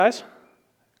Guys,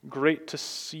 great to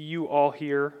see you all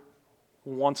here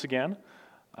once again.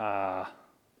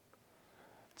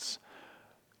 It's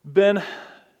been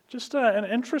just an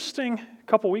interesting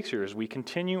couple weeks here as we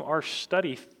continue our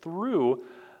study through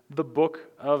the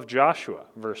book of Joshua,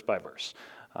 verse by verse.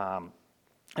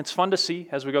 It's fun to see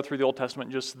as we go through the Old Testament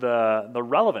just the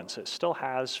relevance it still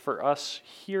has for us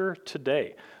here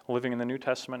today, living in the New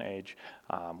Testament age,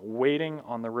 waiting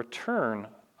on the return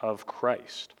of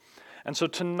Christ. And so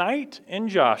tonight in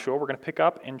Joshua, we're going to pick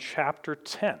up in chapter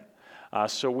 10.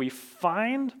 So we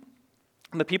find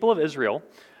the people of Israel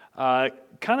kind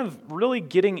of really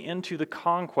getting into the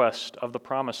conquest of the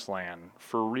Promised Land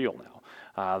for real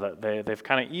now. They've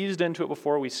kind of eased into it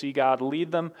before. We see God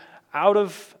lead them out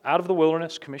of the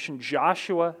wilderness, commission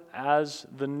Joshua as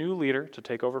the new leader to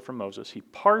take over from Moses. He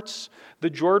parts the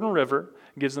Jordan River,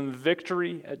 gives them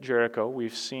victory at Jericho.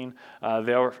 We've seen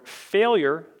their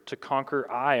failure to conquer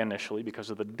Ai initially because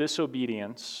of the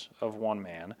disobedience of one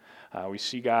man. We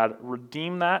see God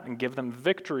redeem that and give them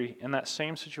victory in that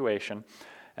same situation.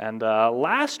 And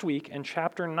last week in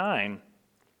chapter 9,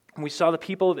 we saw the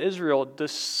people of Israel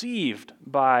deceived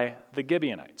by the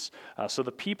Gibeonites. So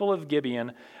the people of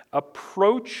Gibeon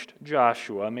approached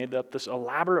Joshua, made up this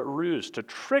elaborate ruse to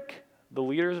trick the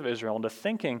leaders of Israel into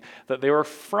thinking that they were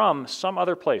from some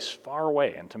other place far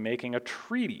away and to making a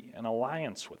treaty, an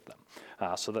alliance with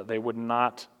them, so that they would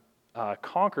not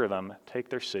conquer them, take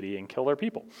their city, and kill their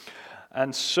people.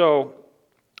 And so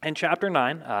in chapter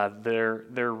 9,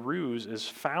 their ruse is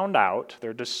found out,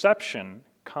 their deception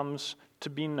comes to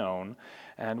be known,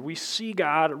 and we see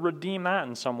God redeem that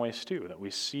in some ways too, that we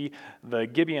see the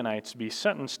Gibeonites be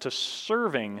sentenced to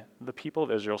serving the people of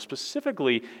Israel,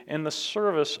 specifically in the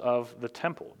service of the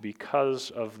temple, because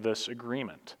of this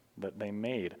agreement that they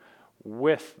made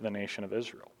with the nation of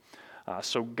Israel.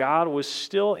 So God was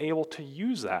still able to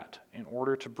use that in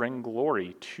order to bring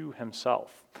glory to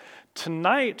himself.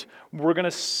 Tonight, we're going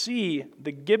to see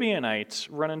the Gibeonites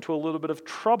run into a little bit of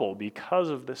trouble because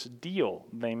of this deal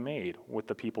they made with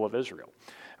the people of Israel.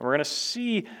 And we're going to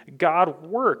see God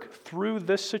work through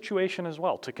this situation as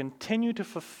well to continue to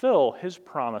fulfill his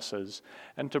promises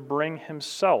and to bring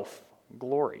himself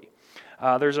glory.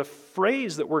 There's a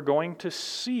phrase that we're going to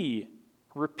see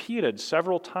repeated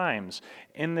several times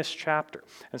in this chapter.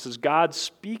 This is God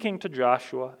speaking to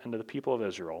Joshua and to the people of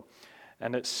Israel.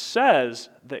 And it says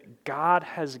that God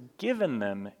has given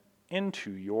them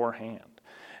into your hand.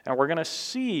 And we're going to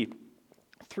see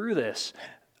through this,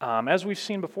 as we've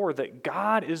seen before, that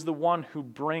God is the one who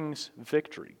brings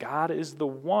victory. God is the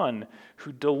one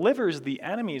who delivers the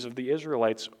enemies of the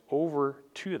Israelites over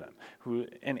to them, who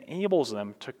enables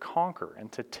them to conquer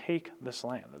and to take this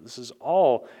land. This is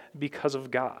all because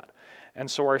of God. And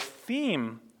so our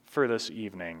theme for this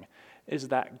evening is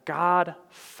that God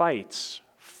fights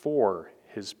for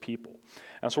his people.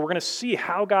 And so we're going to see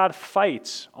how God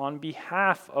fights on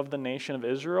behalf of the nation of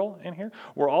Israel in here.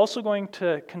 We're also going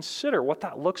to consider what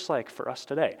that looks like for us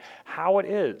today, how it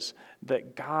is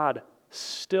that God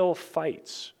still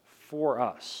fights for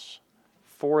us,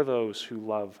 for those who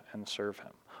love and serve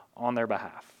him on their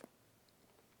behalf.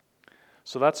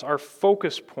 So that's our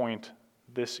focus point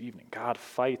this evening. God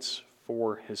fights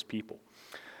for his people.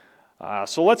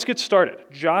 So let's get started.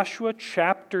 Joshua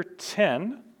chapter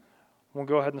 10. We'll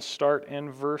go ahead and start in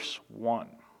verse 1.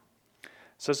 It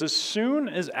says, "As soon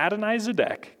as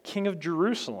Adonizedek, king of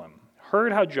Jerusalem,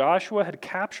 heard how Joshua had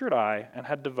captured Ai and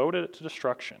had devoted it to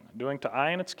destruction, doing to Ai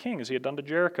and its king as he had done to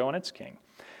Jericho and its king,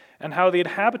 and how the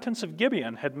inhabitants of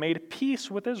Gibeon had made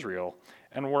peace with Israel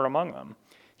and were among them,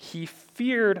 he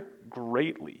feared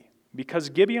greatly, because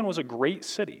Gibeon was a great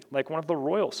city, like one of the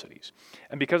royal cities,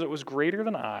 and because it was greater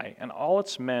than Ai, and all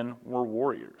its men were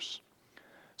warriors.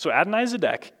 So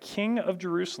Adonizedek, king of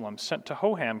Jerusalem, sent to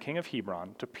Hoham, king of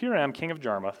Hebron, to Piram, king of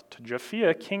Jarmuth, to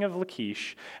Japhia, king of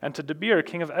Lachish, and to Debir,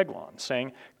 king of Eglon,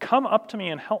 saying, 'Come up to me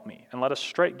and help me, and let us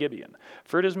strike Gibeon,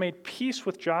 for it has made peace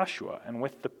with Joshua and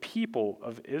with the people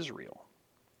of Israel.'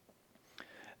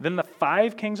 Then the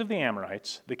 5 kings of the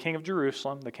Amorites, the king of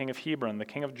Jerusalem, the king of Hebron, the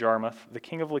king of Jarmuth, the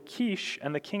king of Lachish,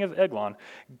 and the king of Eglon,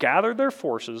 gathered their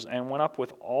forces and went up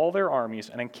with all their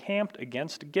armies and encamped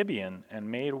against Gibeon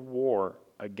and made war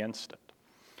against it."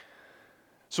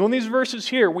 So in these verses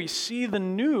here, we see the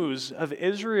news of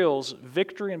Israel's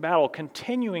victory in battle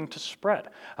continuing to spread.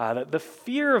 That the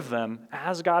fear of them,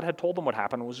 as God had told them would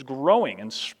happen, was growing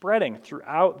and spreading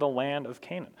throughout the land of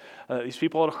Canaan. These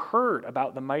people had heard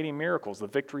about the mighty miracles, the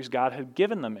victories God had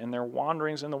given them in their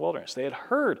wanderings in the wilderness. They had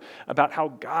heard about how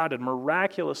God had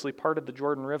miraculously parted the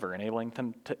Jordan River, enabling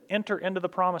them to enter into the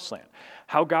promised land.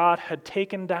 How God had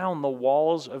taken down the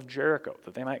walls of Jericho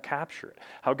that they might capture it.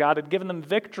 How God had given them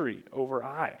victory over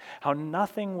Ai. How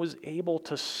nothing was able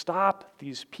to stop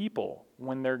these people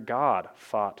when their God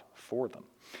fought for them.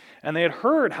 And they had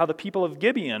heard how the people of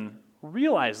Gibeon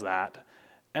realized that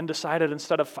and decided,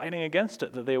 instead of fighting against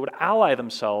it, that they would ally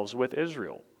themselves with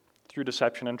Israel through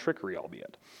deception and trickery,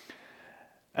 albeit.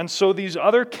 And so these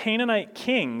other Canaanite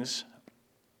kings,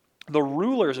 the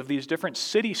rulers of these different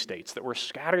city-states that were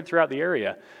scattered throughout the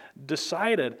area,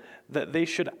 decided that they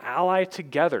should ally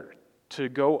together to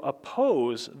go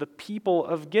oppose the people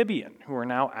of Gibeon, who are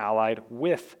now allied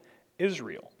with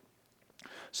Israel.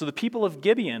 So the people of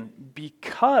Gibeon,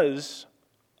 because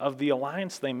of the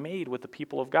alliance they made with the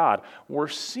people of God, were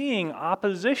seeing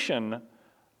opposition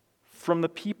from the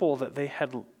people that they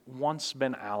had once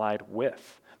been allied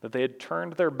with, that they had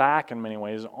turned their back in many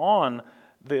ways on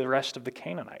the rest of the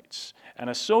Canaanites and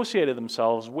associated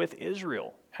themselves with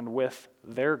Israel and with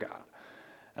their God.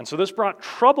 And so this brought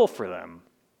trouble for them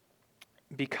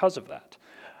because of that.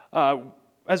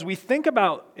 As we think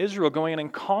about Israel going in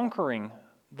and conquering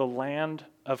the land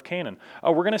of Canaan,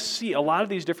 we're going to see a lot of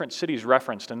these different cities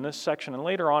referenced in this section and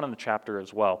later on in the chapter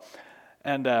as well.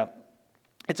 And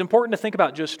it's important to think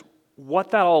about just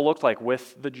what that all looked like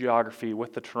with the geography,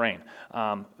 with the terrain.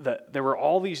 That there were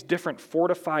all these different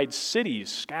fortified cities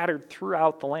scattered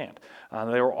throughout the land.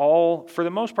 They were all, for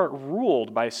the most part,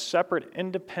 ruled by separate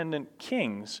independent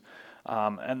kings.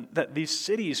 And that these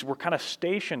cities were kind of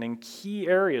stationed in key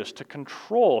areas to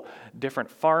control different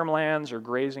farmlands or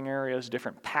grazing areas,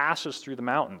 different passes through the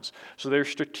mountains. So they're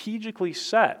strategically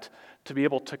set to be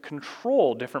able to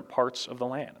control different parts of the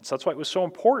land. So that's why it was so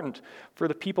important for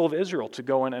the people of Israel to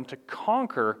go in and to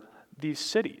conquer these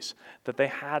cities, that they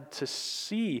had to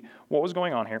see what was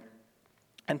going on here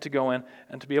and to go in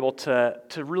and to be able to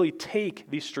really take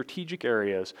these strategic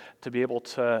areas, to be able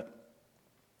to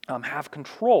have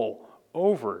control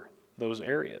over those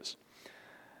areas.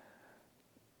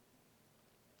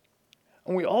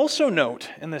 And we also note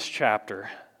in this chapter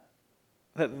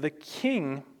that the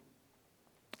king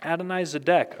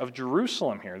Adonai-Zedek of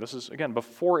Jerusalem here, this is again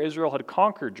before Israel had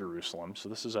conquered Jerusalem, so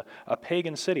this is a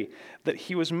pagan city, that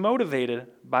he was motivated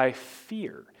by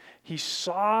fear. He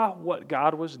saw what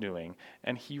God was doing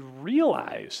and he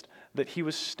realized that he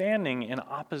was standing in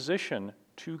opposition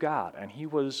to God and he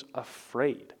was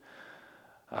afraid.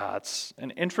 It's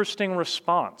an interesting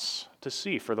response to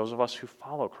see for those of us who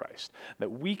follow Christ,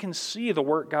 that we can see the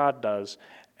work God does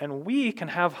and we can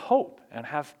have hope and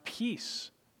have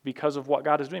peace because of what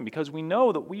God is doing, because we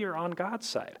know that we are on God's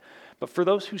side. But for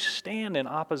those who stand in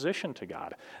opposition to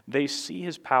God, they see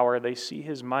his power, they see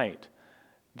his might,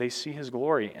 they see his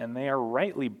glory, and they are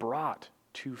rightly brought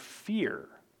to fear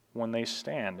when they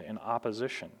stand in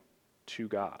opposition to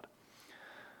God.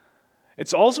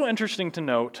 It's also interesting to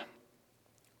note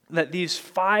that these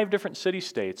 5 different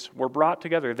city-states were brought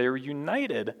together. They were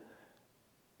united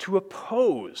to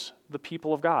oppose the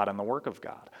people of God and the work of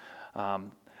God.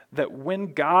 That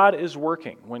when God is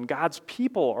working, when God's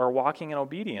people are walking in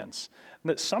obedience,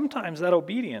 that sometimes that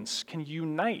obedience can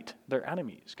unite their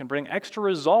enemies, can bring extra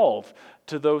resolve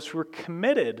to those who are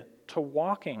committed to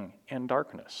walking in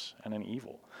darkness and in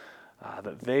evil.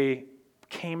 That they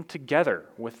came together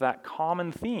with that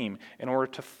common theme in order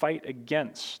to fight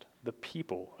against the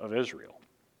people of Israel.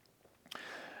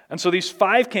 And so these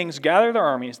 5 kings gather their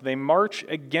armies, they march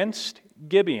against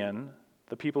Gibeon,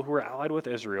 the people who are allied with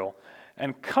Israel,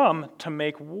 and come to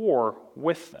make war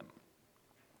with them.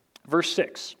 Verse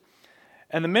 6,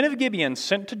 "And the men of Gibeon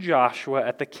sent to Joshua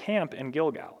at the camp in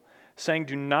Gilgal, saying,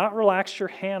 'Do not relax your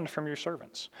hand from your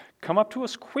servants. Come up to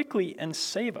us quickly and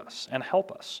save us and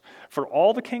help us, for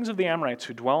all the kings of the Amorites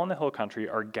who dwell in the hill country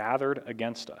are gathered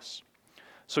against us.'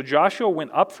 So Joshua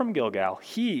went up from Gilgal,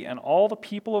 he and all the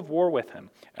people of war with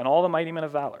him, and all the mighty men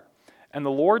of valor. And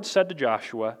the Lord said to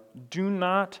Joshua, 'Do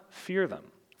not fear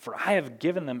them, for I have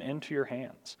given them into your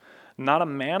hands. Not a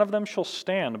man of them shall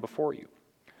stand before you.'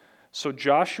 So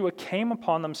Joshua came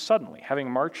upon them suddenly,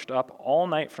 having marched up all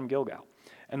night from Gilgal.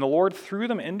 And the Lord threw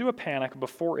them into a panic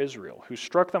before Israel, who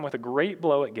struck them with a great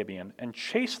blow at Gibeon, and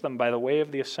chased them by the way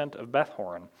of the ascent of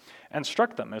Beth-horon, and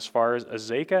struck them as far as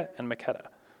Azekah and Makkedah.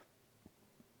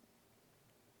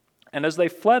 And as they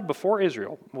fled before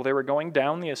Israel, while they were going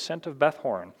down the ascent of Beth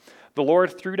Horon, the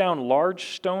Lord threw down large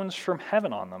stones from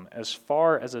heaven on them as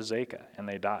far as Azekah, and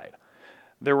they died.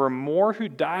 There were more who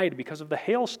died because of the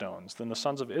hailstones than the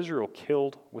sons of Israel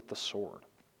killed with the sword.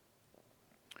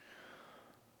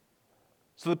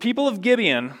 So the people of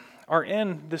Gibeon are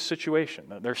in this situation.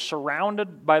 They're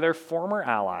surrounded by their former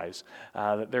allies.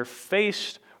 That they're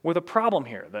faced with a problem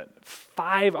here, that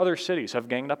 5 other cities have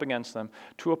ganged up against them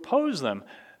to oppose them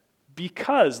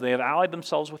because they have allied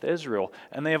themselves with Israel.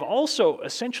 And they have also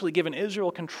essentially given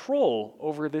Israel control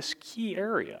over this key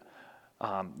area,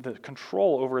 the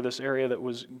control over this area that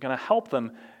was going to help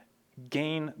them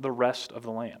gain the rest of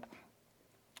the land.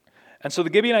 And so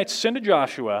the Gibeonites send to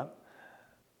Joshua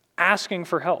asking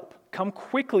for help. Come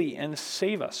quickly and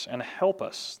save us and help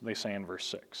us, they say in verse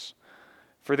 6.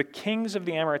 For the kings of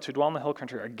the Amorites who dwell in the hill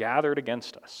country are gathered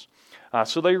against us.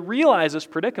 So they realize this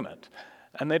predicament,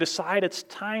 and they decide it's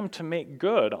time to make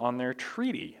good on their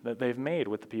treaty that they've made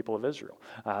with the people of Israel.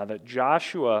 That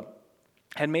Joshua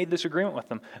had made this agreement with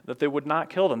them that they would not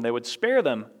kill them. They would spare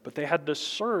them, but they had to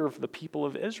serve the people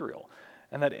of Israel.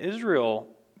 And that Israel,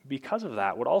 because of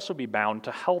that, would also be bound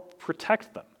to help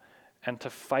protect them and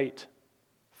to fight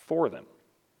for them.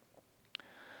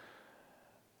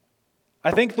 I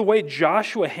think the way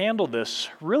Joshua handled this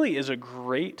really is a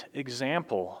great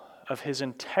example of his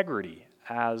integrity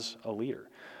as a leader.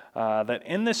 That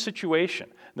in this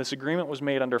situation, this agreement was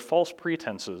made under false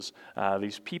pretenses.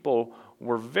 These people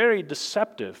were very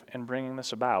deceptive in bringing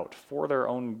this about for their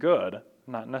own good,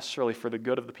 not necessarily for the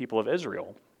good of the people of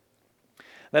Israel.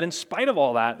 That in spite of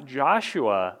all that,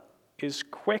 Joshua is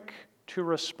quick to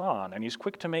respond, and he's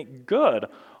quick to make good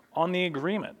on the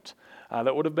agreement.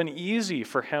 That would have been easy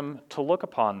for him to look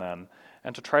upon them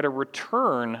and to try to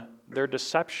return their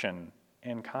deception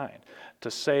in kind,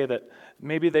 to say that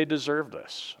maybe they deserved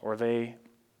this, or they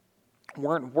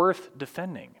weren't worth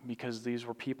defending because these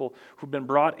were people who'd been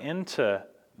brought into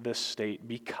this state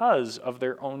because of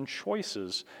their own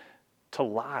choices to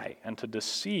lie and to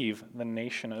deceive the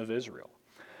nation of Israel.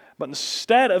 But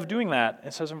instead of doing that,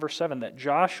 it says in verse 7 that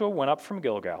Joshua went up from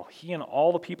Gilgal, he and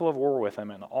all the people of war with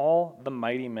him, and all the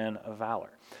mighty men of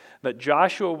valor. That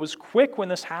Joshua was quick when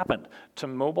this happened to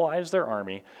mobilize their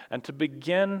army and to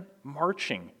begin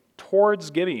marching towards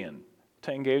Gibeon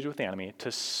to engage with the enemy,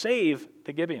 to save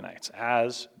the Gibeonites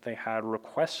as they had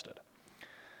requested.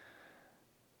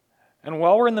 And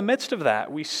while we're in the midst of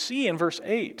that, we see in verse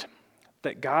 8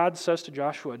 that God says to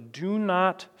Joshua, "Do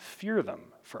not fear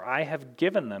them, for I have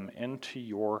given them into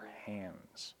your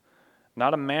hands.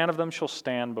 Not a man of them shall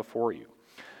stand before you."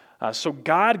 So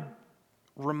God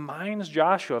reminds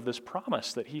Joshua of this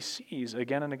promise that he sees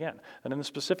again and again. And in the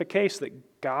specific case,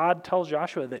 that God tells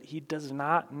Joshua that he does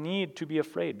not need to be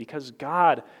afraid because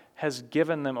God has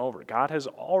given them over. God has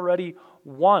already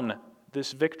won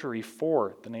this victory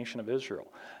for the nation of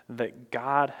Israel. That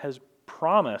God has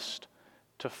promised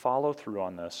to follow through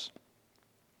on this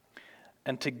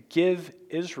and to give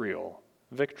Israel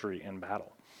victory in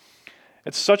battle.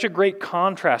 It's such a great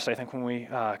contrast, I think, when we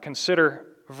consider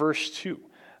verse 2,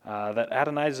 that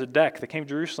Adonizedek, the king of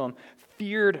Jerusalem,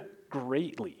 feared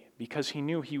greatly because he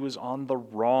knew he was on the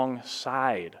wrong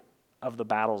side of the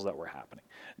battles that were happening.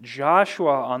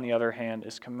 Joshua, on the other hand,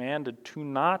 is commanded to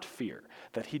not fear,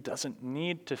 that he doesn't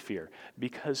need to fear,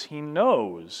 because he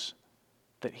knows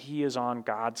that he is on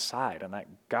God's side and that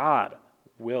God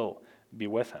will be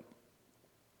with him.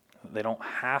 They don't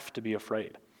have to be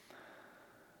afraid.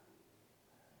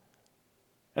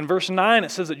 In verse 9,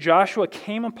 it says that Joshua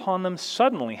came upon them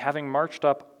suddenly, having marched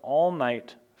up all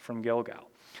night from Gilgal.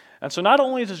 And so not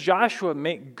only does Joshua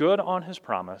make good on his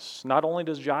promise, not only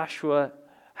does Joshua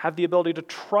have the ability to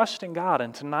trust in God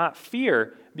and to not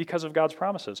fear because of God's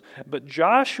promises, but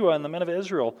Joshua and the men of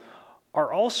Israel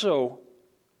are also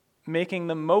making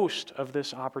the most of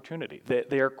this opportunity.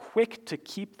 They are quick to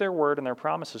keep their word and their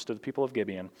promises to the people of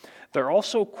Gibeon. They're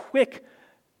also quick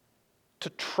to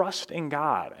trust in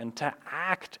God and to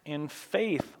act in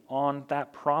faith on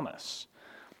that promise.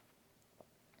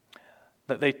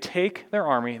 That they take their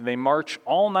army, they march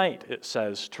all night, it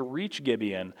says, to reach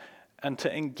Gibeon and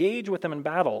to engage with them in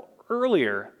battle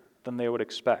earlier than they would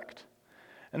expect.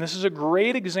 And this is a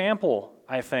great example,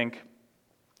 I think,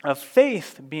 of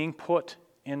faith being put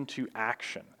into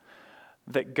action.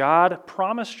 That God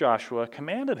promised Joshua,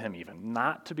 commanded him even,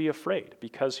 not to be afraid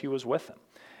because he was with him.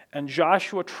 And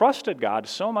Joshua trusted God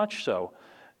so much so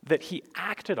that he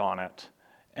acted on it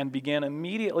and began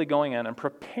immediately going in and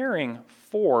preparing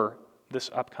for this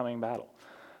upcoming battle.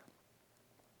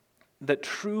 That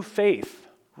true faith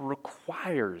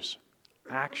requires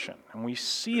action. And we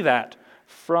see that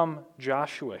from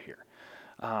Joshua here.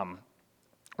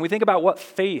 We think about what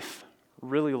faith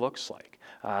really looks like.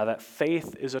 That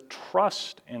faith is a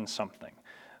trust in something,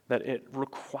 that it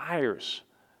requires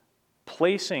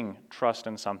placing trust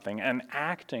in something and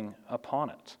acting upon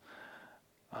it.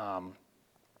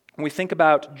 We think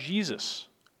about Jesus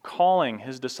calling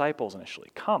his disciples initially,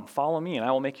 "Come, follow me, and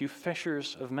I will make you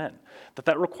fishers of men."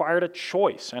 That required a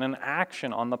choice and an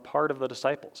action on the part of the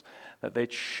disciples, that they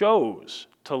chose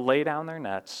to lay down their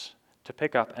nets, to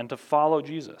pick up, and to follow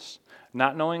Jesus,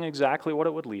 not knowing exactly what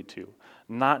it would lead to,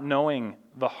 not knowing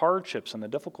the hardships and the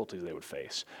difficulties they would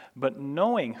face, but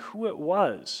knowing who it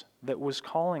was that was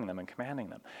calling them and commanding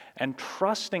them, and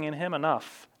trusting in him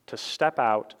enough to step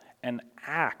out and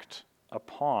act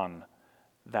upon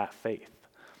that faith.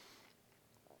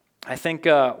 I think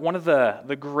one of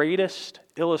the greatest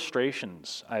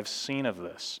illustrations I've seen of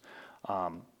this,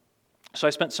 so I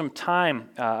spent some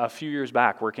time a few years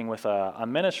back working with a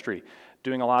ministry,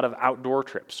 doing a lot of outdoor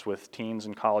trips with teens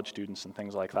and college students and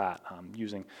things like that,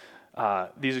 using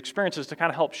these experiences to kind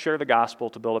of help share the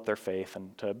gospel, to build up their faith,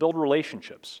 and to build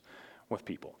relationships with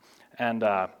people. And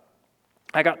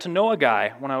I got to know a guy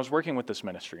when I was working with this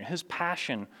ministry, and his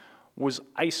passion was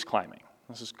ice climbing.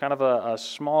 This is kind of a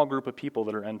small group of people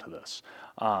that are into this.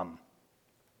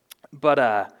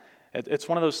 But it's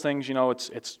one of those things,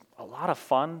 it's a lot of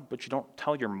fun, but you don't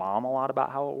tell your mom a lot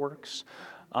about how it works.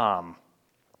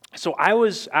 So I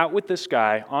was out with this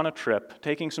guy on a trip,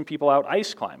 taking some people out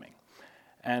ice climbing.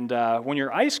 And when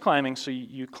you're ice climbing, so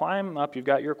you climb up, you've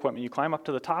got your equipment, you climb up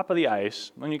to the top of the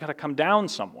ice, then you got to come down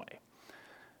some way.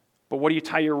 But what do you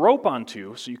tie your rope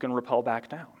onto so you can rappel back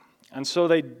down? And so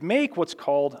they make what's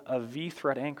called a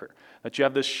V-thread anchor, that you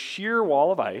have this sheer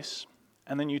wall of ice,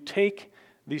 and then you take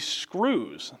these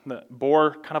screws that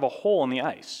bore kind of a hole in the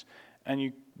ice, and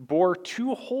you bore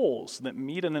two holes that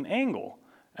meet at an angle,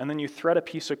 and then you thread a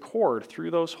piece of cord through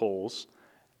those holes,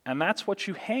 and that's what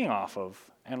you hang off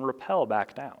of and rappel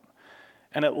back down.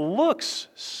 And it looks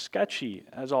sketchy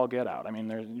as all get out. I mean,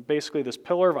 there's basically this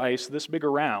pillar of ice this big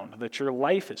around that your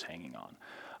life is hanging on.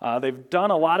 They've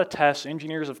done a lot of tests.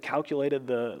 Engineers have calculated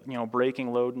the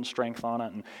braking load and strength on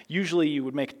it, and usually you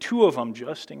would make two of them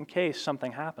just in case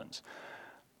something happens.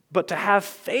 But to have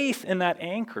faith in that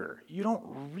anchor, you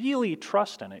don't really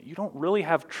trust in it. You don't really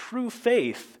have true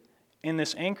faith in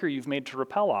this anchor you've made to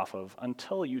rappel off of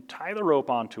until you tie the rope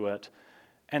onto it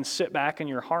and sit back in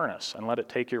your harness and let it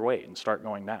take your weight and start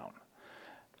going down.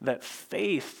 That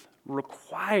faith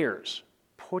requires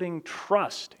putting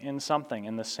trust in something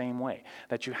in the same way,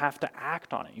 that you have to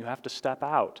act on it. You have to step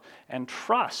out and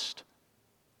trust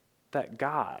that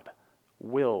God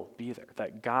will be there,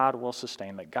 that God will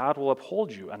sustain, that God will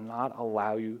uphold you and not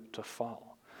allow you to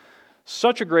fall.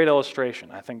 Such a great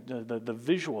illustration. I think the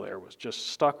visual there was just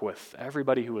stuck with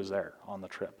everybody who was there on the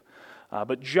trip.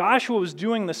 But Joshua was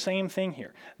doing the same thing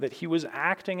here, that he was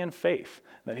acting in faith,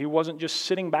 that he wasn't just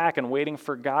sitting back and waiting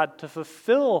for God to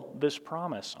fulfill this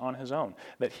promise on his own,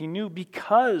 that he knew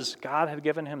because God had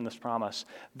given him this promise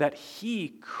that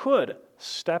he could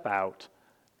step out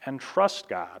and trust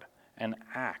God and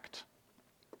act.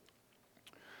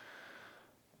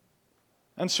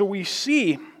 And so we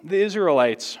see the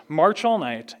Israelites march all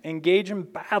night, engage in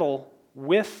battle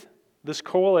with this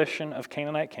coalition of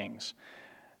Canaanite kings.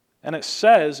 And it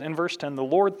says in verse 10, the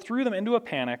Lord threw them into a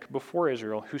panic before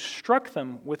Israel, who struck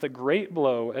them with a great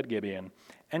blow at Gibeon,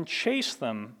 and chased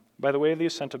them by the way of the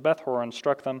ascent of Beth-horon,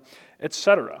 struck them,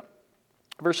 etc.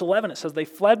 Verse 11, it says, they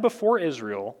fled before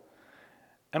Israel,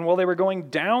 and while they were going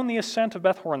down the ascent of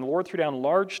Beth-horon, the Lord threw down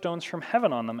large stones from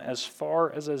heaven on them as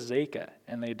far as Azekah,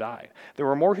 and they died. There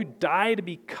were more who died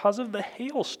because of the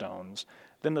hailstones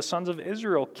than the sons of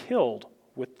Israel killed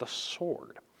with the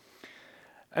sword.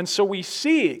 And so we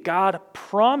see God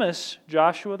promise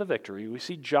Joshua the victory. We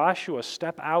see Joshua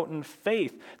step out in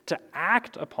faith to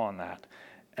act upon that.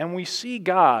 And we see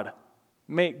God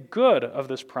make good of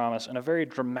this promise in a very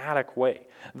dramatic way.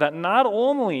 That not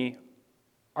only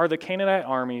are the Canaanite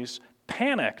armies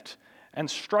panicked and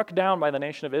struck down by the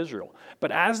nation of Israel,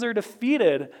 but as they're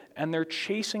defeated and they're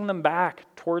chasing them back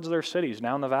towards their cities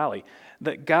down the valley,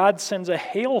 that God sends a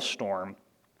hailstorm.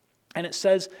 And it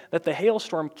says that the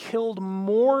hailstorm killed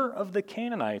more of the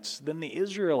Canaanites than the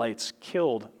Israelites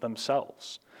killed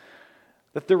themselves.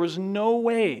 That there was no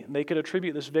way they could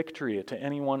attribute this victory to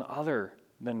anyone other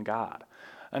than God.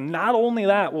 And not only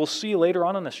that, we'll see later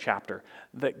on in this chapter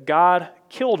that God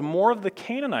killed more of the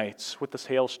Canaanites with this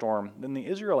hailstorm than the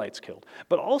Israelites killed,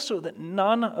 but also that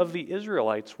none of the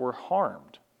Israelites were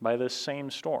harmed by this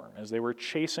same storm as they were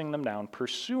chasing them down,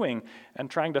 pursuing and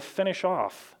trying to finish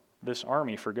off this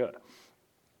army for good.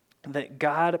 that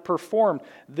God performed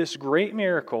this great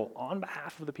miracle on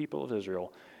behalf of the people of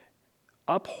Israel,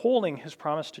 upholding his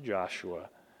promise to Joshua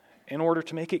in order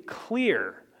to make it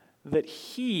clear that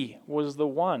he was the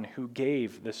one who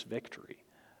gave this victory,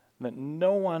 that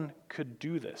no one could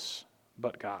do this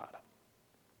but God.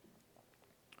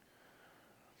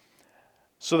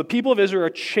 So the people of Israel are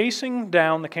chasing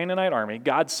down the Canaanite army.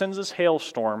 God sends this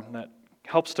hailstorm that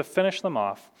helps to finish them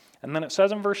off. And then it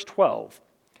says in verse 12,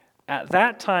 "At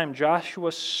that time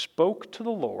Joshua spoke to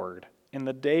the Lord in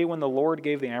the day when the Lord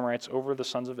gave the Amorites over the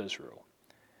sons of Israel.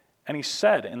 And he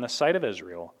said in the sight of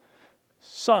Israel,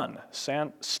 'Sun,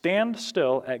 stand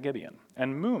still at Gibeon,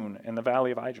 and moon in the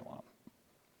valley of Ajalon.'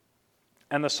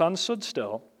 And the sun stood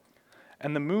still,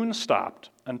 and the moon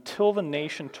stopped until the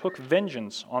nation took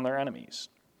vengeance on their enemies.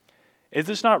 Is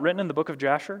this not written in the book of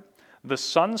Jasher? The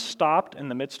sun stopped in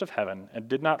the midst of heaven and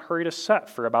did not hurry to set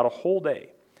for about a whole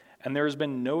day. And there has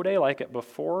been no day like it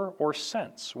before or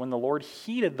since when the Lord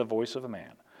heeded the voice of a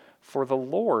man. For the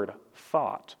Lord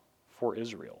fought for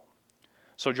Israel."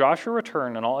 So Joshua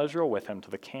returned and all Israel with him to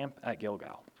the camp at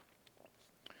Gilgal.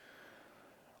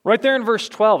 Right there in verse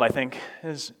 12, I think,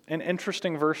 is an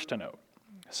interesting verse to note.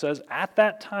 It says, "At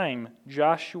that time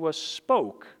Joshua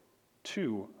spoke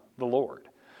to the Lord."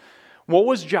 What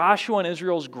was Joshua and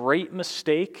Israel's great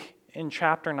mistake in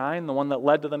chapter 9, the one that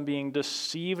led to them being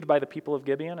deceived by the people of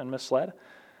Gibeon and misled? It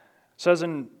says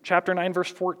in chapter 9,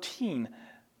 verse 14,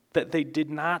 that they did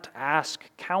not ask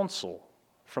counsel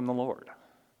from the Lord.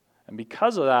 And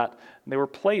because of that, they were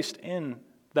placed in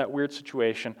that weird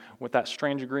situation with that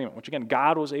strange agreement, which again,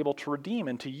 God was able to redeem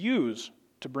and to use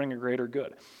to bring a greater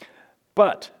good.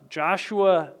 But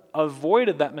Joshua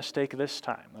avoided that mistake this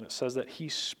time. And it says that he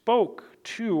spoke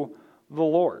to the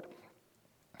Lord.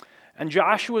 And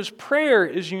Joshua's prayer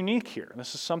is unique here.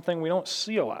 This is something we don't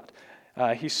see a lot.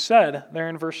 He said there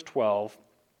in verse 12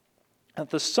 that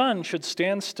the sun should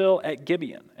stand still at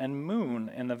Gibeon and moon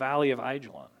in the valley of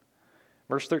Ajalon.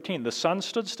 Verse 13, "The sun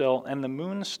stood still and the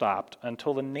moon stopped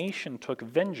until the nation took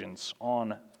vengeance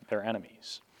on their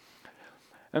enemies."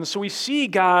 And so we see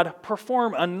God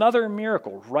perform another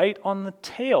miracle right on the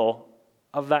tail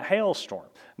of that hailstorm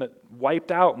that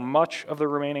wiped out much of the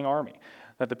remaining army.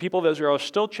 That the people of Israel are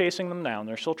still chasing them down.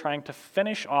 They're still trying to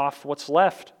finish off what's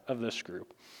left of this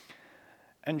group.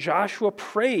 And Joshua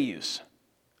prays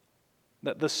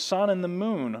that the sun and the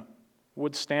moon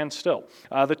would stand still.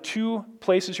 The two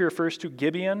places he refers to,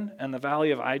 Gibeon and the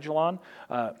valley of Ajalon,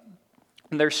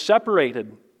 they're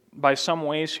separated by some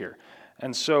ways here.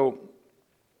 And so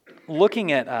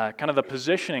looking at kind of the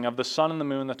positioning of the sun and the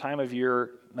moon, the time of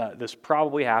year this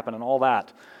probably happened and all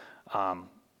that,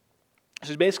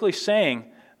 he's basically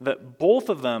saying that both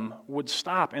of them would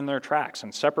stop in their tracks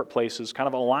in separate places, kind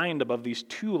of aligned above these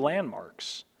two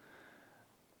landmarks.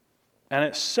 And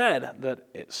it said that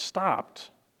it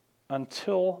stopped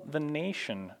until the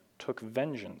nation took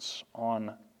vengeance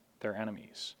on their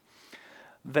enemies.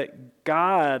 That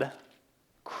God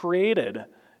created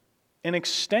an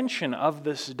extension of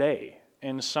this day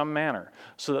in some manner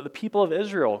so that the people of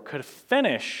Israel could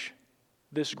finish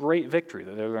this great victory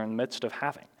that they were in the midst of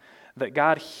having. That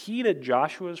God heeded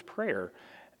Joshua's prayer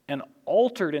and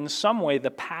altered in some way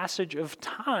the passage of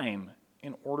time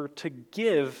in order to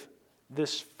give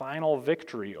this final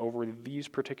victory over these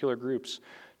particular groups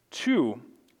to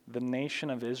the nation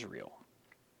of Israel.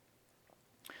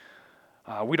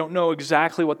 We don't know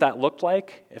exactly what that looked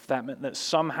like, if that meant that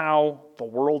somehow the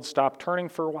world stopped turning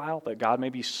for a while, that God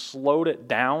maybe slowed it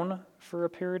down for a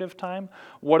period of time.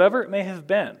 Whatever it may have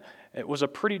been, it was a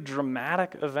pretty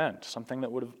dramatic event, something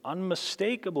that would have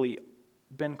unmistakably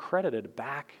been credited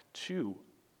back to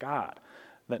God,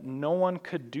 that no one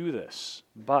could do this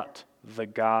but the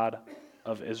God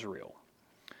of Israel.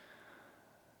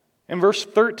 In verse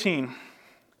 13,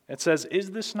 it says,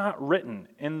 "Is this not written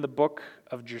in the book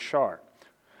of Jasher?"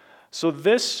 So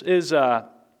this is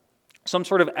some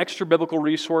sort of extra biblical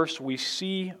resource we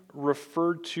see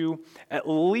referred to at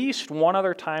least one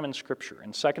other time in Scripture.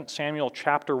 In 2 Samuel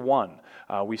chapter 1,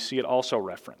 we see it also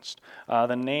referenced.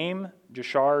 The name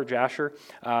Jasher,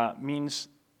 means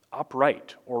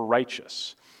upright or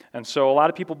righteous. And so a lot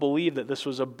of people believe that this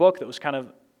was a book that was kind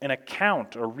of an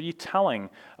account, a retelling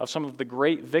of some of the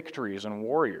great victories and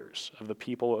warriors of the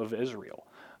people of Israel,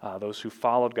 those who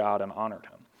followed God and honored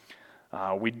him.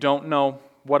 We don't know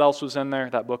what else was in there.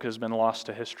 That book has been lost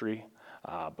to history.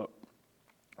 But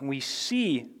we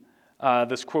see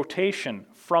this quotation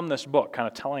from this book kind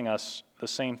of telling us the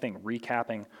same thing,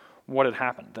 recapping what had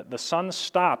happened. That the sun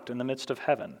stopped in the midst of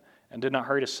heaven and did not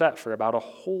hurry to set for about a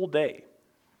whole day.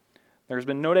 There has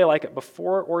been no day like it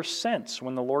before or since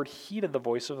when the Lord heeded the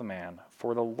voice of a man,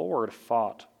 for the Lord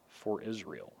fought for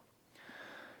Israel.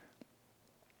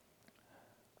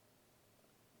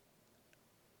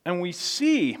 And we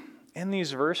see in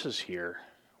these verses here,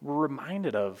 we're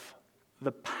reminded of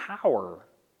the power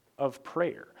of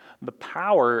prayer, the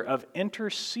power of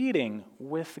interceding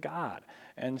with God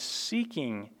and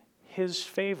seeking His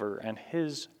favor and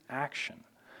His action.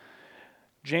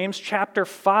 James chapter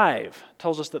 5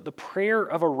 tells us that the prayer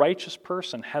of a righteous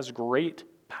person has great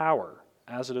power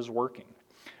as it is working.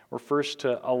 Refers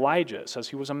to Elijah. It says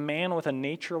he was a man with a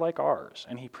nature like ours,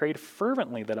 and he prayed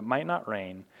fervently that it might not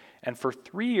rain, and for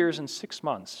 3 years and 6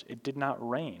 months it did not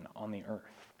rain on the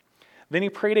earth. Then he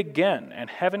prayed again, and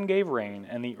heaven gave rain,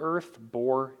 and the earth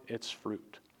bore its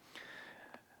fruit.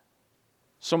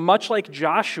 So much like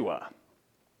Joshua,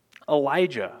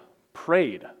 Elijah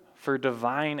prayed for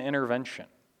divine intervention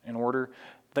in order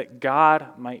that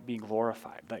God might be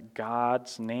glorified, that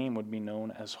God's name would be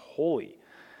known as holy.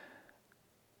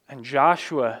 And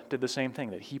Joshua did the same thing,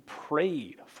 that he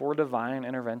prayed for divine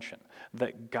intervention,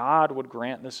 that God would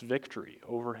grant this victory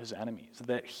over his enemies,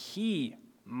 that he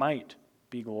might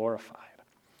be glorified.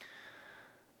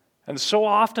 And so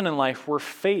often in life, we're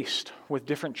faced with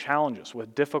different challenges,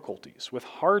 with difficulties, with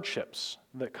hardships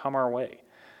that come our way.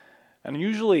 And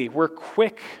usually we're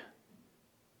quick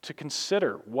to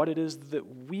consider what it is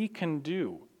that we can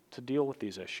do to deal with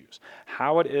these issues,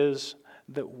 how it is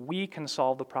that we can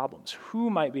solve the problems, who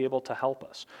might be able to help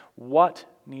us, what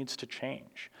needs to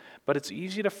change. But it's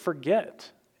easy to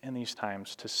forget in these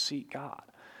times to seek God.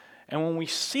 And when we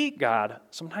seek God,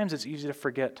 sometimes it's easy to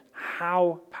forget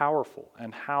how powerful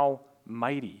and how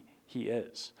mighty He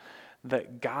is,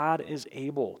 that God is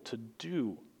able to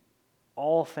do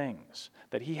all things,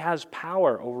 that He has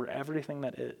power over everything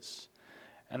that is,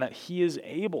 and that He is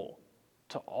able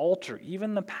to alter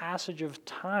even the passage of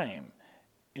time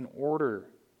in order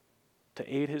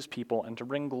to aid His people and to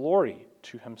bring glory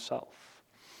to Himself.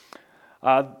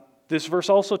 This verse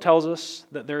also tells us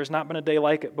that there has not been a day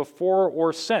like it before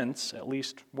or since, at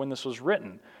least when this was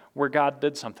written, where God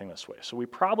did something this way. So we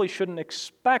probably shouldn't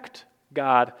expect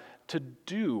God to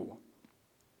do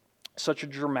such a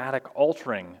dramatic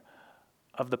altering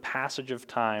of the passage of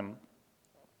time,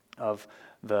 of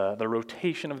the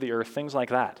rotation of the earth, things like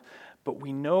that. But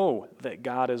we know that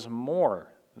God is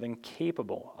more than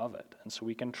capable of it. And so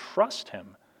we can trust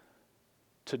Him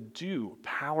to do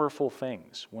powerful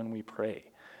things when we pray.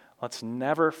 Let's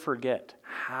never forget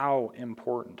how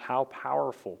important, how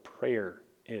powerful prayer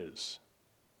is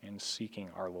in seeking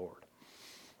our Lord.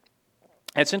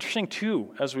 It's interesting,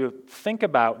 too, as we think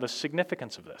about the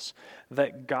significance of this,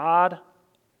 that God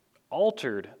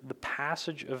altered the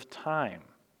passage of time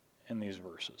in these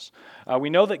verses. We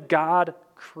know that God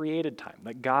created time,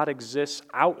 that God exists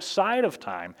outside of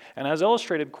time, and as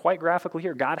illustrated quite graphically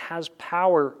here, God has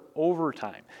power over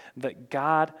time, that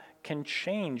God can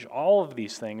change all of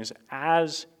these things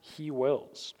as He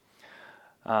wills.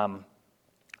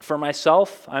 For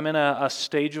myself, I'm in a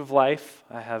stage of life,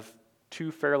 I have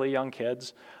 2 fairly young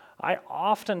kids. I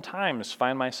oftentimes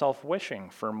find myself wishing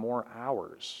for more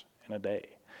hours in a day.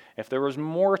 If there was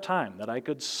more time that I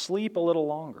could sleep a little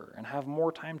longer and have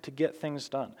more time to get things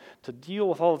done, to deal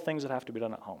with all the things that have to be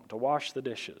done at home, to wash the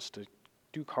dishes, to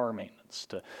do car maintenance,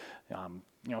 to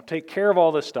take care of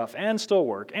all this stuff and still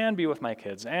work and be with my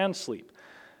kids and sleep.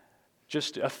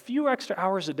 Just a few extra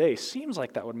hours a day seems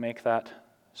like that would make that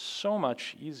so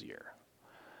much easier.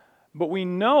 But we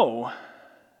know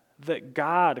that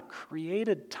God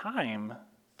created time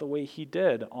the way He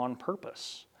did on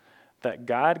purpose, that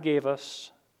God gave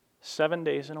us 7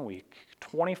 days in a week,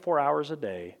 24 hours a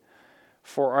day,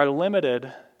 for our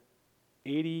limited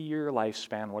 80-year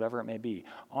lifespan, whatever it may be,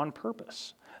 on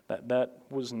purpose. That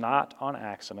was not on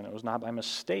accident. It was not by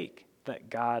mistake that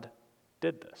God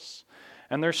did this.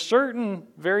 And there's certain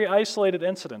very isolated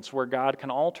incidents where God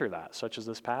can alter that, such as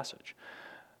this passage.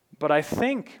 But I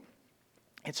think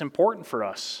it's important for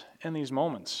us in these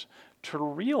moments to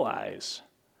realize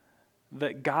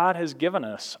that God has given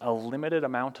us a limited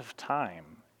amount of time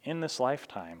in this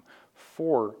lifetime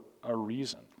for a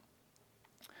reason.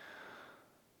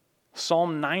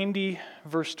 Psalm 90,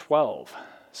 verse 12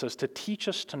 says, to teach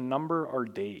us to number our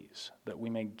days, that we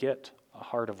may get a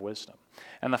heart of wisdom.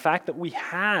 And the fact that we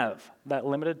have that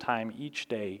limited time each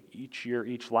day, each year,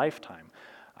 each lifetime,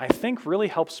 I think really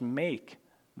helps make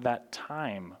that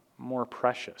time more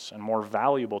precious and more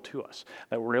valuable to us,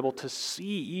 that we're able to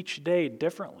see each day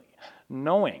differently,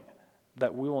 knowing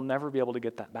that we will never be able to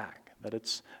get that back, that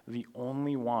it's the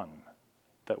only one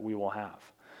that we will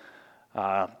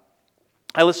have.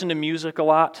 I listen to music a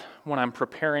lot when I'm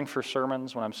preparing for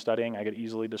sermons, when I'm studying. I get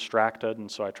easily distracted, and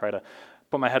so I try to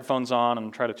put my headphones on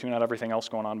and try to tune out everything else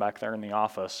going on back there in the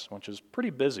office, which is pretty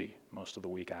busy most of the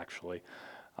week, actually.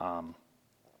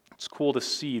 It's cool to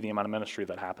see the amount of ministry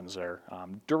that happens there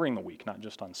during the week, not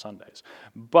just on Sundays.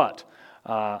 But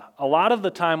a lot of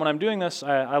the time when I'm doing this,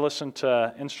 I listen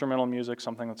to instrumental music,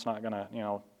 something that's not going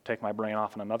to, take my brain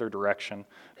off in another direction,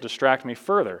 distract me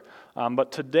further.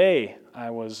 But today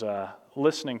I was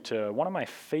listening to one of my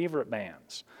favorite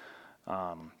bands.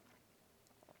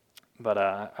 But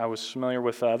I was familiar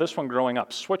with this one growing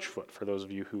up, Switchfoot, for those of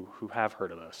you who have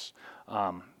heard of this.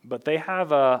 But they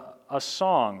have a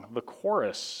song, the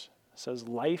chorus says,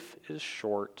 "Life is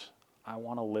short, I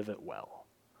want to live it well."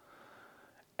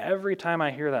 Every time I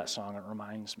hear that song, it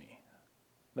reminds me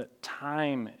that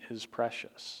time is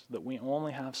precious, that we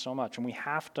only have so much, and we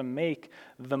have to make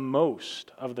the most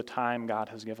of the time God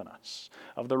has given us,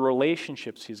 of the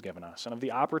relationships He's given us, and of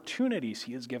the opportunities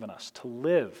He has given us to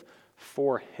live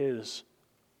for His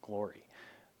glory.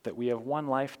 That we have one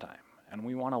lifetime, and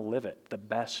we want to live it the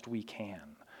best we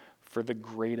can, for the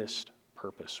greatest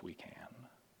purpose we can,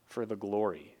 for the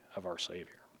glory of our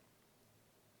Savior.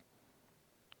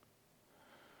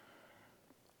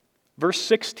 Verse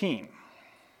 16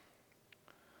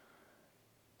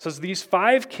 says, "These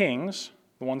 5 kings,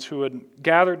 the ones who had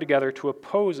gathered together to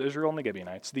oppose Israel and the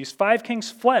Gibeonites, these 5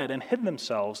 kings fled and hid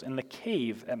themselves in the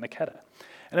cave at Makkedah.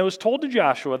 And it was told to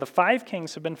Joshua, the 5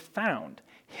 kings have been found,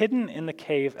 hidden in the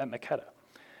cave at Makkedah.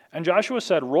 And Joshua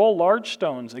said, roll large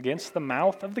stones against the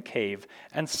mouth of the cave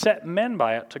and set men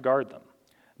by it to guard them.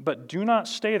 But do not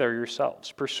stay there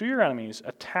yourselves. Pursue your enemies,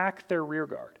 attack their rear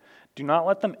guard. Do not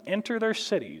let them enter their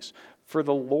cities, for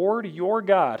the Lord your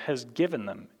God has given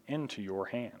them into your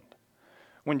hand."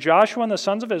 When Joshua and the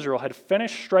sons of Israel had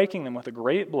finished striking them with a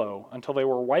great blow until they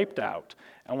were wiped out,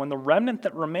 and when the remnant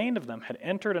that remained of them had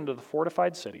entered into the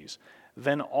fortified cities,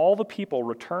 then all the people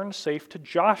returned safe to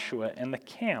Joshua and the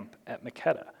camp at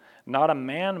Makkedah. Not a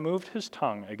man moved his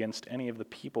tongue against any of the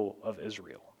people of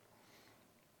Israel.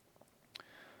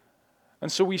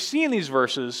 And so we see in these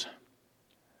verses,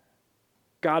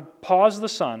 God paused the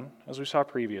sun, as we saw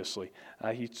previously.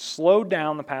 He slowed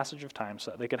down the passage of time so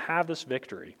that they could have this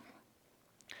victory.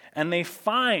 And they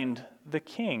find the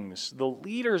kings, the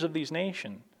leaders of these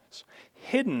nations,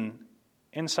 hidden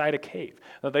inside a cave.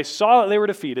 That they saw that they were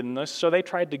defeated, and so they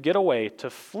tried to get away, to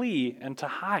flee, and to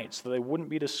hide so that they wouldn't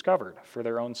be discovered for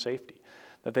their own safety.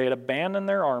 That they had abandoned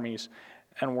their armies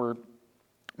and were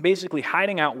basically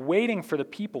hiding out, waiting for the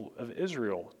people of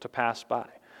Israel to pass by.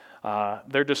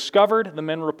 They're discovered. The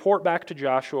men report back to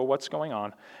Joshua what's going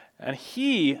on, and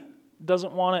he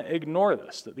doesn't want to ignore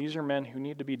this, that these are men who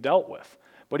need to be dealt with.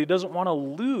 But he doesn't want to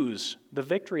lose the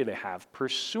victory they have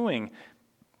pursuing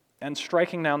and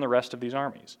striking down the rest of these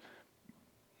armies.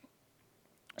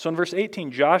 So in verse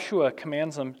 18, Joshua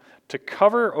commands them to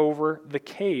cover over the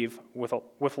cave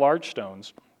with large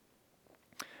stones,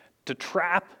 to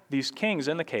trap these kings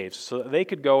in the caves so that they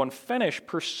could go and finish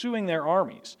pursuing their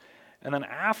armies. And then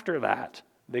after that,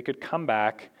 they could come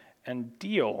back and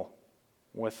deal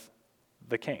with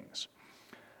the kings.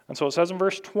 And so it says in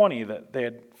verse 20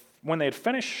 that when they had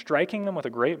finished striking them with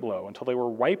a great blow until they were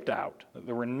wiped out, that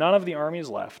there were none of the armies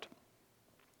left.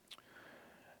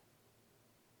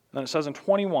 And then it says in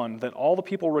 21 that all the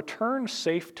people returned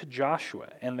safe to Joshua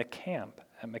and the camp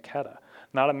at Makkedah.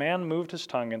 Not a man moved his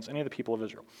tongue against any of the people of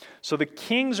Israel. So the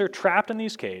kings are trapped in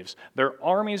these caves. Their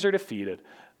armies are defeated.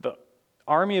 The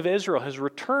army of Israel has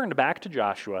returned back to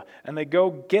Joshua, and they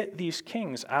go get these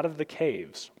kings out of the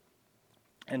caves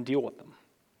and deal with them.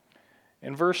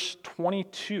 In verse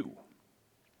 22, it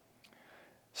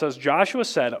says, Joshua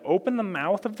said, open the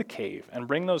mouth of the cave and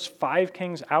bring those 5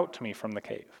 kings out to me from the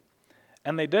cave.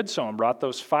 And they did so and brought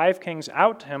those 5 kings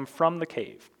out to him from the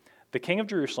cave. The king of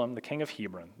Jerusalem, the king of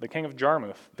Hebron, the king of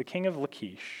Jarmuth, the king of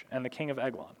Lachish, and the king of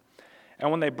Eglon. And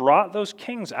when they brought those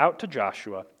kings out to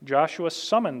Joshua, Joshua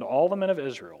summoned all the men of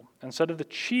Israel and said to the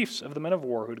chiefs of the men of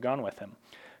war who had gone with him,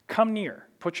 come near,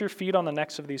 put your feet on the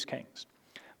necks of these kings.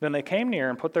 Then they came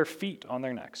near and put their feet on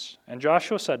their necks. And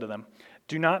Joshua said to them,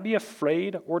 do not be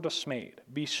afraid or dismayed.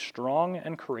 Be strong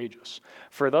and courageous,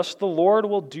 for thus the Lord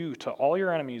will do to all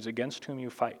your enemies against whom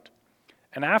you fight.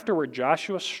 And afterward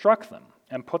Joshua struck them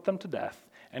and put them to death,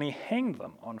 and he hanged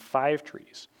them on 5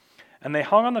 trees. And they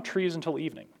hung on the trees until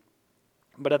evening.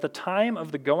 But at the time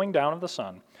of the going down of the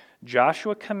sun,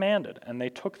 Joshua commanded, and they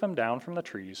took them down from the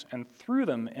trees and threw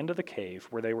them into the cave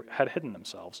where they had hidden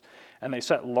themselves. And they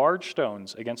set large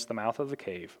stones against the mouth of the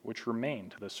cave, which remain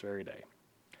to this very day.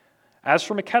 As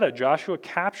for Makkedah, Joshua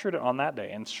captured it on that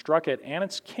day and struck it and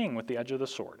its king with the edge of the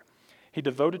sword. He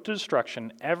devoted to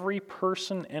destruction every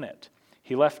person in it.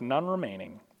 He left none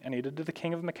remaining, and he did to the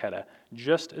king of Makkedah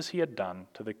just as he had done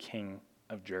to the king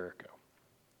of Jericho.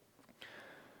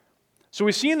 So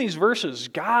we see in these verses,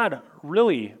 God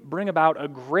really bring about a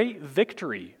great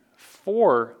victory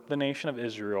for the nation of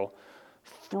Israel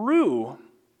through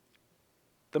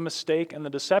the mistake and the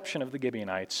deception of the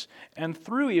Gibeonites, and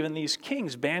through even these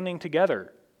kings banding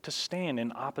together to stand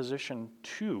in opposition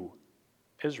to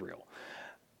Israel.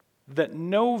 That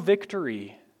no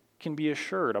victory can be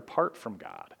assured apart from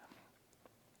God.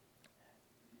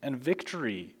 And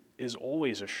victory is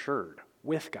always assured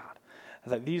with God.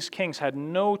 That these kings had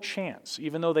no chance,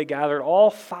 even though they gathered all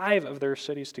 5 of their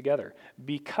cities together,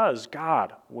 because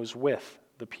God was with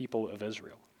the people of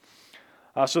Israel.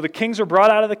 So the kings are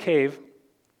brought out of the cave.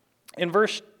 In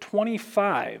verse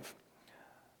 25,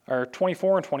 or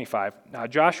 24 and 25,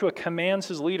 Joshua commands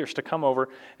his leaders to come over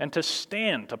and to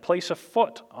stand, to place a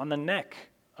foot on the neck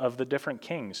of the different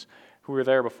kings who were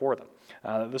there before them.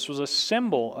 This was a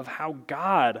symbol of how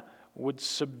God would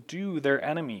subdue their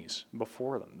enemies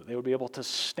before them. That they would be able to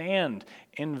stand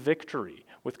in victory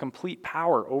with complete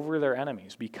power over their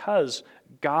enemies because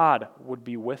God would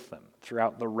be with them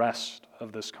throughout the rest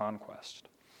of this conquest.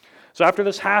 So after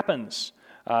this happens,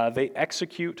 they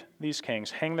execute these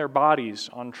kings, hang their bodies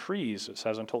on trees, it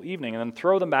says, until evening, and then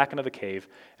throw them back into the cave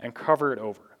and cover it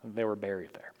over. They were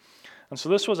buried there. And so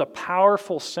this was a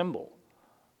powerful symbol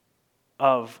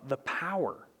of the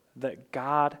power that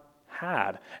God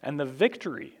had and the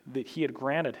victory that he had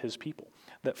granted his people.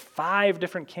 That 5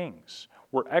 different kings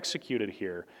were executed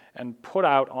here and put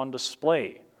out on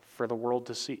display for the world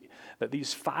to see. That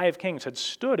these 5 kings had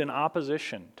stood in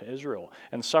opposition to Israel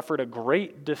and suffered a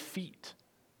great defeat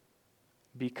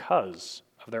because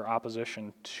of their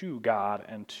opposition to God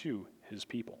and to his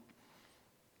people.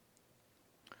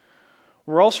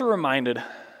 We're also reminded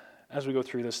as we go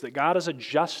through this that God is a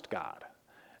just God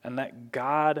and that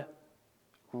God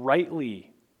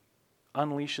rightly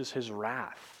unleashes his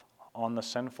wrath on the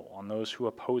sinful, on those who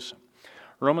oppose him.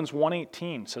 Romans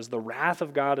 1:18 says, "The wrath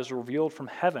of God is revealed from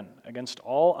heaven against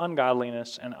all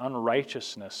ungodliness and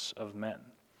unrighteousness of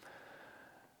men."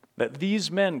 That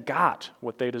these men got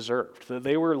what they deserved, that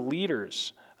they were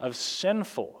leaders of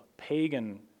sinful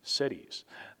pagan cities.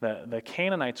 The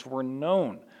Canaanites were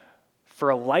known for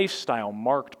a lifestyle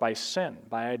marked by sin,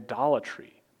 by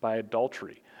idolatry, by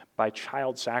adultery, by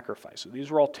child sacrifice.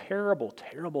 These were all terrible,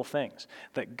 terrible things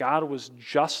that God was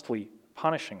justly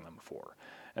punishing them for.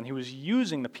 And he was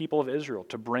using the people of Israel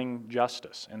to bring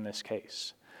justice in this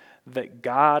case. That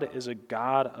God is a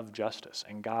God of justice,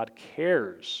 and God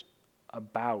cares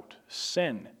about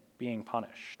sin being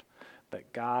punished.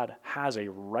 That God has a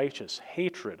righteous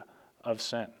hatred of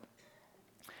sin.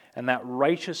 And that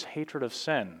righteous hatred of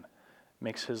sin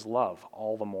makes his love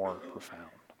all the more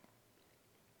profound.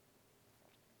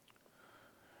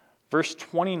 Verse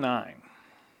 29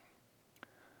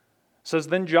 says,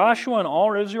 "Then Joshua and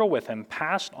all Israel with him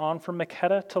passed on from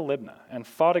Makkedah to Libnah and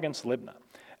fought against Libnah.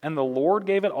 And the Lord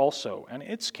gave it also and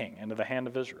its king into the hand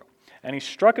of Israel. And he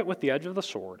struck it with the edge of the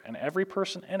sword, and every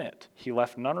person in it, he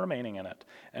left none remaining in it.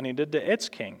 And he did to its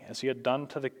king as he had done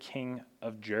to the king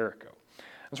of Jericho."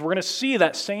 And so we're going to see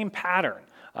that same pattern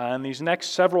in these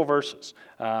next several verses.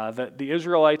 That the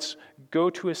Israelites go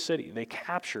to a city, they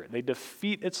capture it, they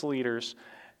defeat its leaders,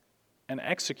 and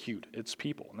execute its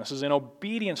people. And this is in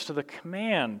obedience to the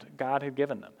command God had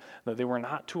given them, that they were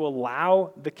not to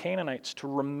allow the Canaanites to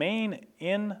remain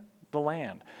in the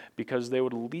land because they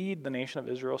would lead the nation of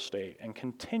Israel state and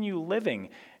continue living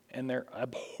in their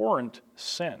abhorrent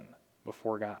sin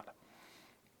before God.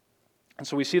 And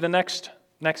so we see the next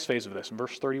phase of this in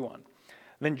verse 31.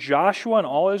 "Then Joshua and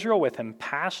all Israel with him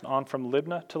passed on from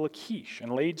Libnah to Lachish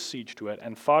and laid siege to it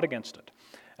and fought against it.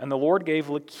 And the Lord gave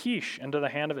Lachish into the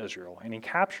hand of Israel, and he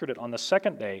captured it on the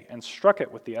 2nd day and struck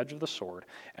it with the edge of the sword,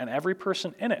 and every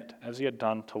person in it, as he had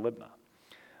done to Libnah.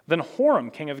 Then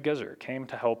Horam, king of Gezer, came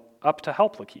up to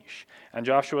help Lachish, and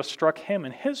Joshua struck him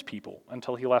and his people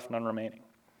until he left none remaining."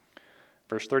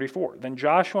 Verse 34, "Then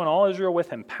Joshua and all Israel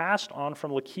with him passed on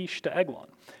from Lachish to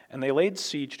Eglon, and they laid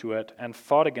siege to it and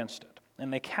fought against it.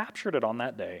 And they captured it on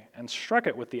that day and struck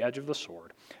it with the edge of the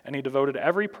sword, and he devoted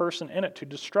every person in it to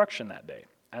destruction that day,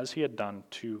 as he had done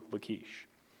to Lachish.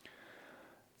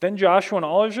 Then Joshua and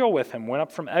all Israel with him went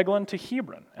up from Eglon to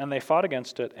Hebron, and they fought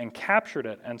against it and captured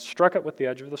it and struck it with the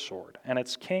edge of the sword, and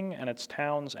its king and its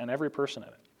towns and every person in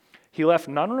it. He left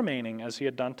none remaining as he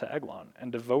had done to Eglon,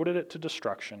 and devoted it to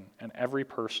destruction and every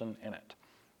person in it."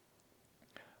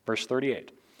 Verse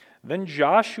 38, "Then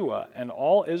Joshua and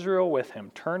all Israel with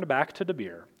him turned back to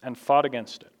Debir and fought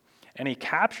against it, and he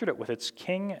captured it with its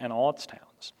king and all its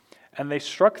towns. And they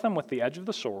struck them with the edge of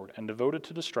the sword and devoted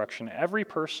to destruction every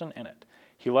person in it.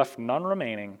 He left none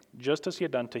remaining, just as he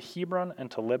had done to Hebron and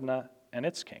to Libnah and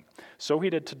its king. So he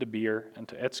did to Debir and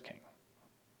to its king.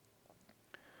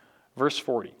 Verse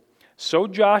 40. So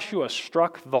Joshua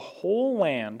struck the whole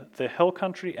land, the hill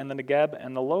country and the Negeb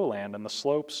and the lowland and the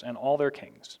slopes and all their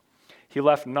kings. He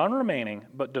left none remaining,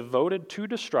 but devoted to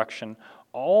destruction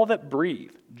all that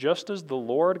breathe, just as the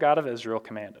Lord God of Israel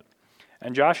commanded.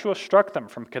 And Joshua struck them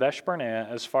from Kadesh Barnea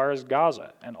as far as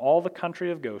Gaza, and all the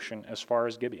country of Goshen as far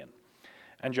as Gibeon.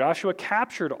 And Joshua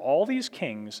captured all these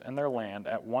kings and their land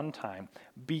at one time,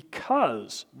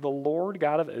 because the Lord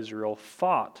God of Israel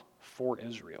fought for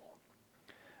Israel.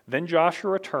 Then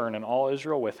Joshua returned, and all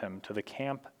Israel with him, to the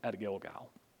camp at Gilgal.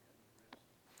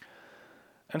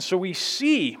 And so we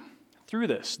see through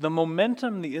this the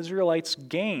momentum the Israelites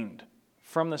gained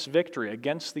from this victory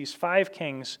against these 5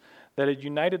 kings that had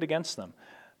united against them,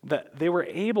 that they were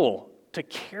able to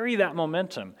carry that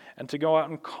momentum and to go out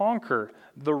and conquer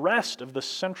the rest of the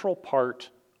central part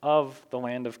of the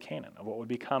land of Canaan, of what would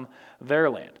become their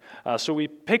land. So we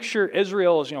picture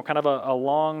Israel as kind of a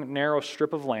long, narrow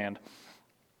strip of land.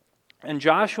 And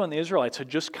Joshua and the Israelites had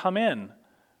just come in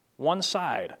one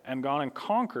side and gone and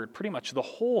conquered pretty much the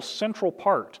whole central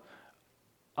part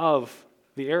of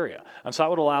the area. And so that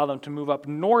would allow them to move up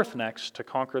north next to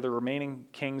conquer the remaining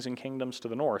kings and kingdoms to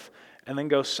the north, and then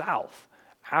go south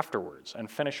afterwards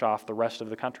and finish off the rest of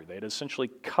the country. They had essentially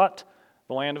cut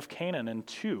the land of Canaan in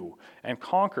two and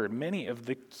conquered many of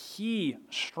the key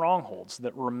strongholds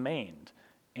that remained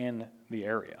in the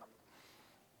area.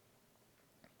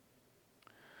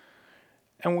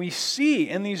 And we see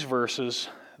in these verses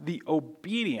the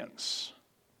obedience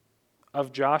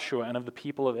of Joshua and of the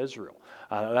people of Israel.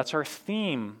 That's our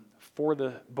theme for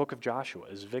the book of Joshua,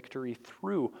 is victory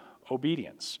through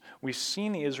obedience. We've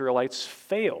seen the Israelites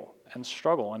fail and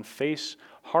struggle and face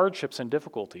hardships and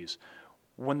difficulties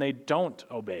when they don't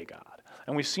obey God.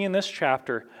 And we see in this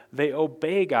chapter, they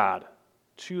obey God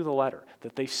to the letter,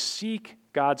 that they seek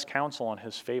God's counsel in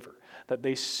his favor, that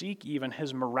they seek even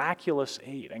his miraculous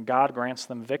aid, and God grants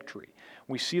them victory.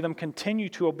 We see them continue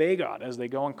to obey God as they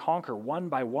go and conquer one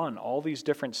by one all these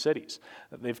different cities.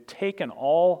 That they've taken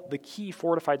all the key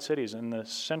fortified cities in the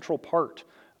central part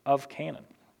of Canaan.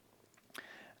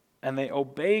 And they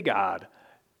obey God,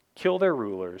 kill their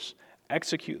rulers,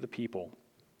 execute the people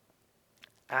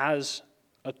as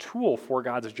a tool for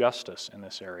God's justice in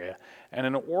this area, and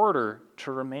in order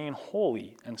to remain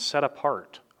holy and set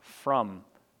apart from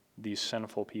these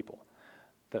sinful people.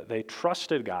 That they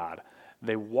trusted God,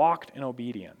 they walked in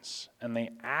obedience, and they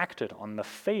acted on the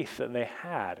faith that they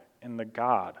had in the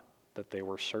God that they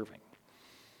were serving.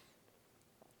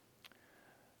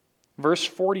 Verse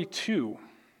 42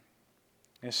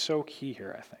 is so key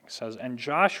here, I think. It says, "And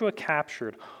Joshua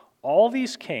captured all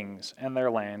these kings and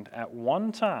their land at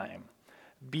one time,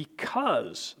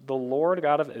 because the Lord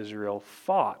God of Israel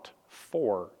fought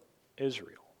for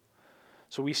Israel."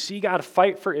 So we see God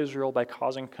fight for Israel by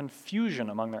causing confusion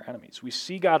among their enemies. We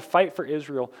see God fight for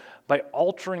Israel by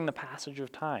altering the passage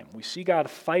of time. We see God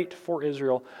fight for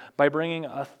Israel by bringing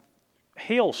a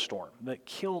hailstorm that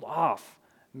killed off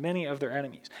many of their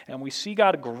enemies. And we see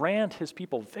God grant his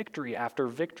people victory after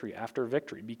victory after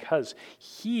victory, because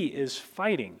he is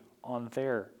fighting on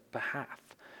their behalf.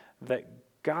 That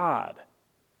God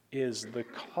is the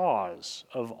cause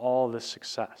of all this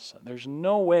success. There's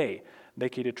no way they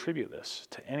could attribute this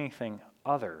to anything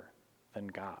other than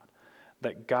God.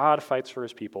 That God fights for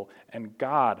his people and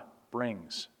God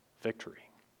brings victory.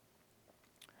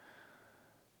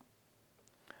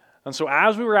 And so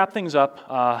as we wrap things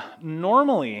up,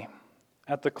 normally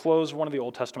at the close of one of the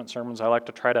Old Testament sermons, I like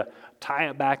to try to tie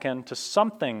it back into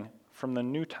something from the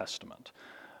New Testament.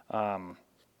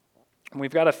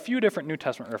 We've got a few different New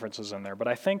Testament references in there, but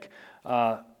I think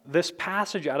this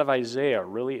passage out of Isaiah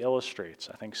really illustrates,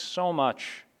 I think, so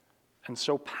much and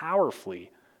so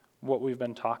powerfully what we've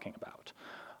been talking about.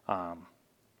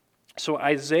 So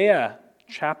Isaiah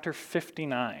chapter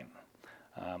 59,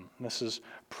 this is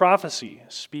prophecy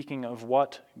speaking of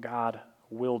what God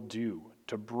will do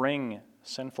to bring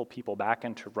sinful people back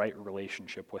into right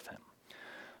relationship with him.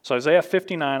 So Isaiah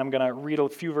 59, I'm going to read a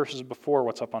few verses before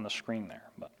what's up on the screen there.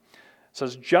 But it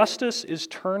says, "Justice is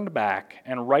turned back,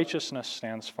 and righteousness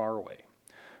stands far away.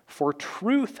 For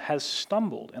truth has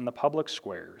stumbled in the public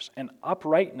squares, and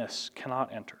uprightness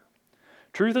cannot enter.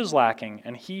 Truth is lacking,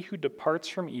 and he who departs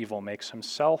from evil makes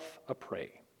himself a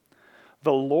prey.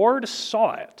 The Lord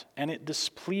saw it, and it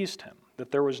displeased him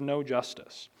that there was no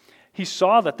justice. He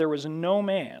saw that there was no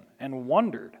man, and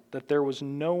wondered that there was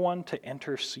no one to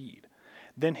intercede.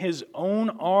 Then his own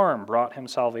arm brought him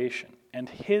salvation, and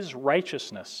his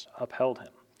righteousness upheld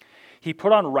him. He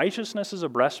put on righteousness as a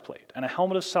breastplate and a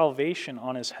helmet of salvation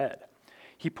on his head.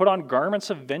 He put on garments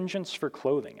of vengeance for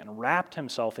clothing and wrapped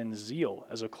himself in zeal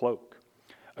as a cloak.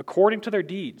 According to their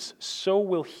deeds, so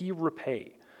will he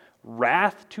repay.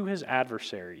 Wrath to his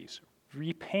adversaries,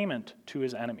 repayment to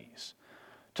his enemies.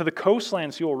 To the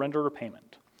coastlands he will render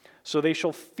repayment. So they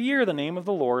shall fear the name of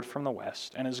the Lord from the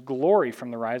west, and his glory from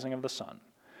the rising of the sun.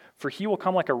 For he will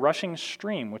come like a rushing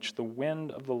stream which the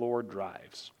wind of the Lord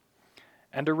drives.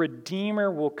 And a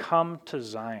Redeemer will come to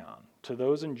Zion, to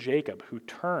those in Jacob who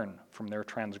turn from their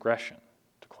transgression,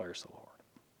 declares the Lord.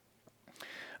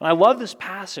 And I love this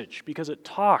passage because it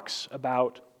talks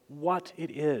about what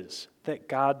it is that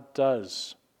God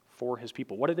does for his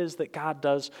people, what it is that God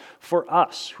does for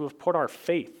us who have put our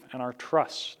faith and our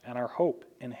trust and our hope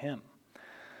in him.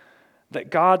 That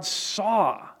God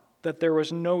saw that there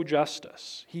was no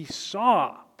justice. He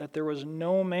saw that there was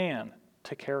no man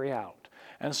to carry out.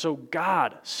 And so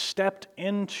God stepped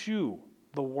into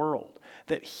the world,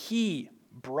 that he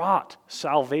brought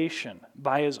salvation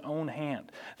by his own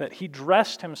hand, that he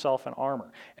dressed himself in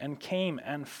armor and came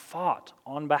and fought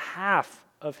on behalf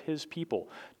of his people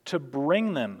to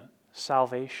bring them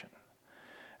salvation.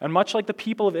 And much like the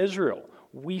people of Israel,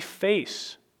 we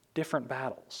face different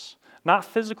battles. Not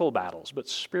physical battles, but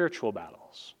spiritual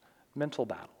battles, mental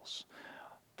battles.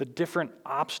 The different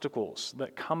obstacles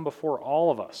that come before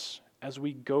all of us as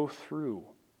we go through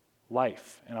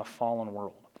life in a fallen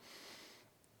world.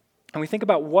 And we think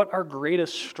about what our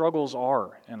greatest struggles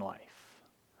are in life.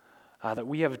 That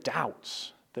we have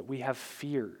doubts, that we have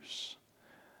fears,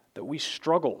 that we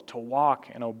struggle to walk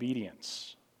in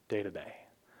obedience day to day.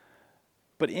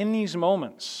 But in these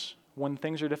moments, when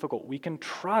things are difficult, we can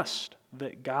trust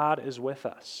that God is with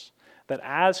us, that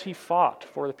as he fought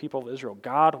for the people of Israel,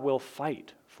 God will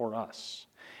fight for us.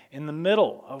 In the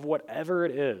middle of whatever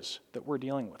it is that we're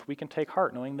dealing with, we can take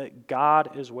heart knowing that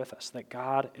God is with us, that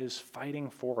God is fighting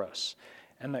for us,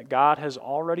 and that God has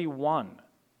already won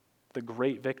the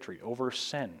great victory over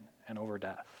sin and over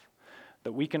death.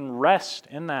 That we can rest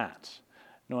in that,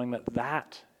 knowing that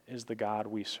that is the God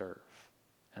we serve,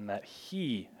 and that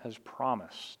he has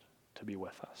promised to be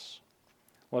with us.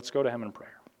 Let's go to him in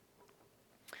prayer.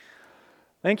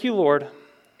 Thank you, Lord,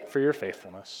 for your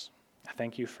faithfulness. I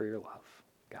thank you for your love,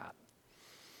 God.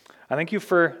 I thank you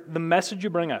for the message you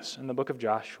bring us in the book of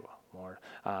Joshua, Lord,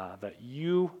 that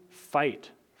you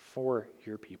fight for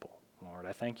your people, Lord.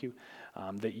 I thank you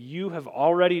that you have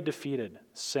already defeated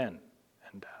sin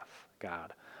and death,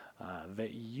 God,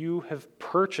 that you have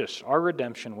purchased our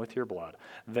redemption with your blood,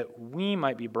 that we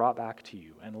might be brought back to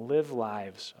you and live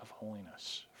lives of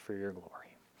holiness for your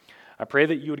glory. I pray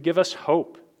that you would give us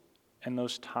hope in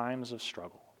those times of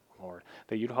struggle, Lord,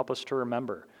 that you'd help us to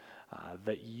remember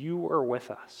that you are with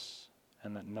us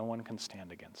and that no one can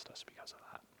stand against us because of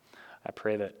that. I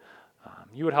pray that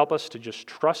you would help us to just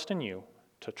trust in you,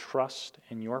 to trust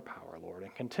in your power, Lord,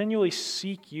 and continually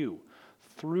seek you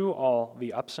through all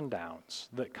the ups and downs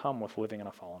that come with living in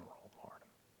a fallen world, Lord.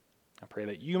 I pray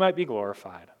that you might be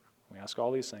glorified. We ask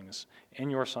all these things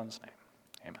in your Son's name.